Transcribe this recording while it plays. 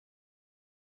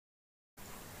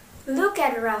Look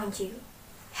at around you.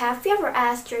 Have you ever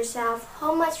asked yourself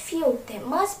how much fuel that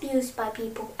must be used by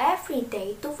people every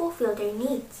day to fulfill their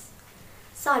needs?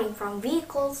 Starting from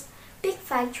vehicles, big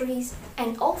factories,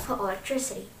 and also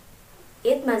electricity.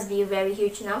 It must be a very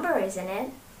huge number, isn't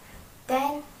it?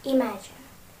 Then imagine,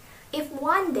 if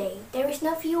one day there is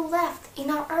no fuel left in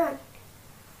our earth,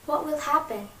 what will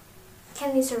happen?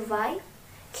 Can we survive?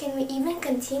 Can we even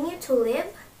continue to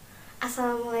live?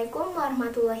 Assalamualaikum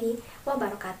warahmatullahi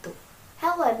wabarakatuh.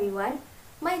 Hello everyone,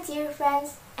 my dear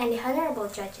friends and the honorable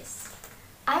judges.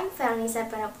 I'm Fellanisa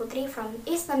putri from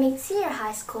Islamic Senior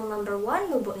High School number 1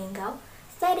 Lubuklinggau,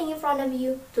 standing in front of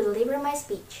you to deliver my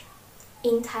speech,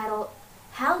 entitled,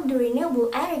 How do Renewable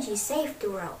Energy Save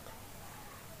the World?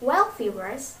 Well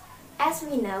viewers, as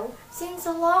we know, since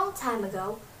a long time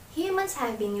ago, humans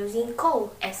have been using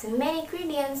coal as the main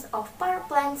ingredients of power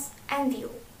plants and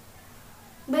fuel.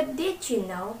 But did you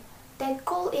know that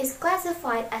coal is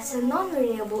classified as a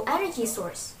non-renewable energy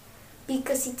source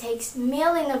because it takes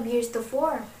millions of years to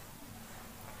form?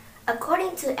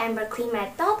 According to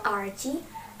amberclimate.org,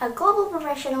 a global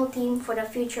professional team for the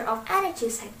future of energy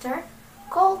sector,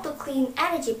 Coal to Clean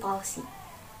Energy Policy,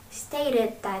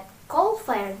 stated that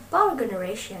coal-fired power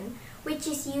generation, which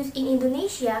is used in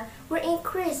Indonesia, will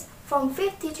increase from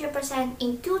 53%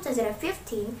 in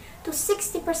 2015 to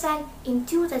 60% in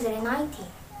 2019.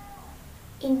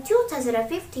 In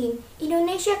 2015,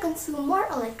 Indonesia consumed more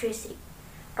electricity,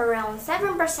 around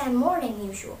 7% more than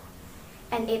usual,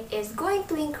 and it is going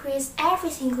to increase every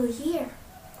single year.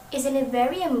 Isn't it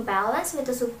very imbalanced with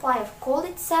the supply of coal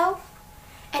itself?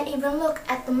 And even look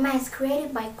at the mess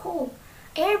created by coal,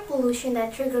 air pollution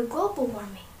that triggered global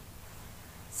warming.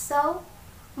 So,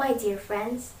 my dear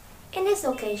friends, in this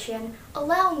occasion,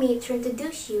 allow me to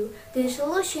introduce you to the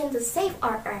solution to save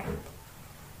our Earth: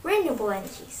 renewable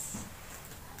energies.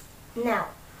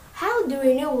 Now, how do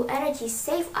renewable energies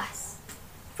save us?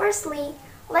 Firstly,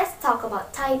 let's talk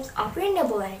about types of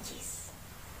renewable energies.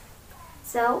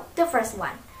 So, the first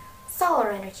one,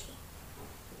 solar energy.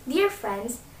 Dear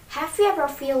friends, have you ever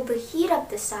felt the heat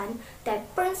of the sun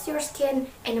that burns your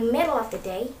skin in the middle of the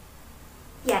day?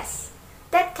 Yes,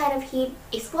 that kind of heat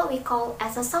is what we call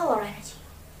as a solar energy.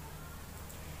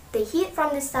 The heat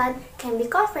from the sun can be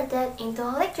converted into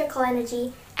electrical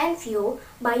energy and fuel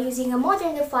by using a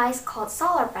modern device called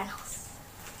solar panels.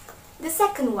 The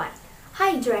second one,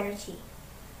 hydro energy.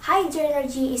 Hydro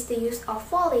energy is the use of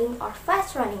falling or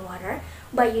fast running water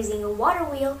by using a water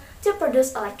wheel to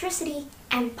produce electricity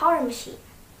and power a machine.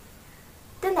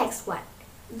 The next one,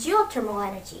 geothermal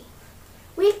energy.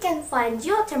 We can find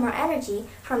geothermal energy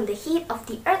from the heat of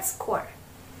the Earth's core.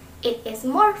 It is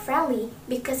more friendly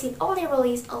because it only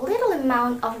releases a little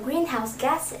amount of greenhouse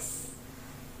gases.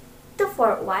 The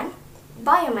fourth one,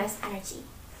 biomass energy.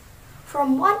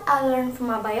 From what I learned from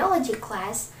my biology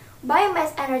class,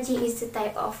 biomass energy is the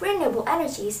type of renewable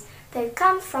energies that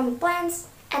comes from plants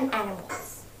and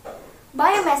animals.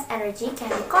 Biomass energy can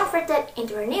be converted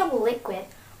into renewable liquid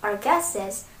or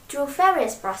gases through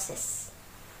various processes.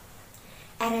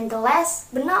 And then the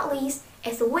last but not least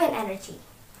is wind energy,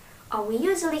 or we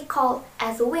usually call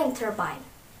as a wind turbine.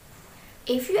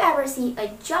 If you ever see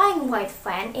a giant white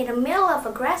fan in the middle of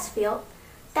a grass field,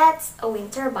 that's a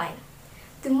wind turbine.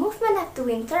 The movement of the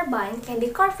wind turbine can be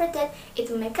converted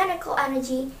into mechanical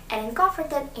energy and then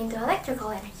converted into electrical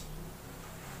energy.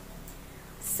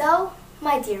 So,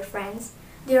 my dear friends,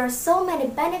 there are so many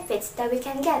benefits that we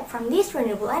can get from these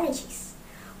renewable energies,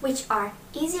 which are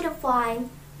easy to find,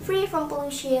 free from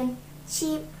pollution,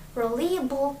 cheap,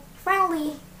 reliable,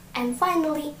 friendly, and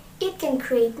finally, it can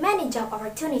create many job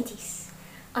opportunities.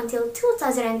 Until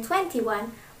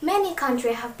 2021, many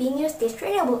countries have been using these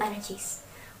renewable energies,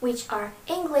 which are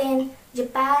England,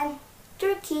 Japan,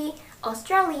 Turkey,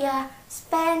 Australia,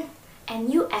 Spain,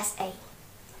 and USA.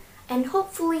 And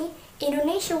hopefully,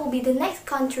 Indonesia will be the next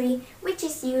country which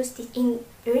is used in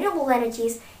renewable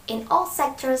energies in all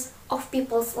sectors of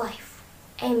people's life.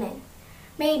 Amen.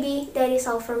 Maybe that is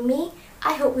all from me.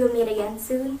 I hope we'll meet again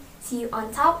soon. See you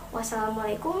on top.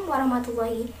 Wassalamualaikum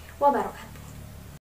warahmatullahi wabarakatuh.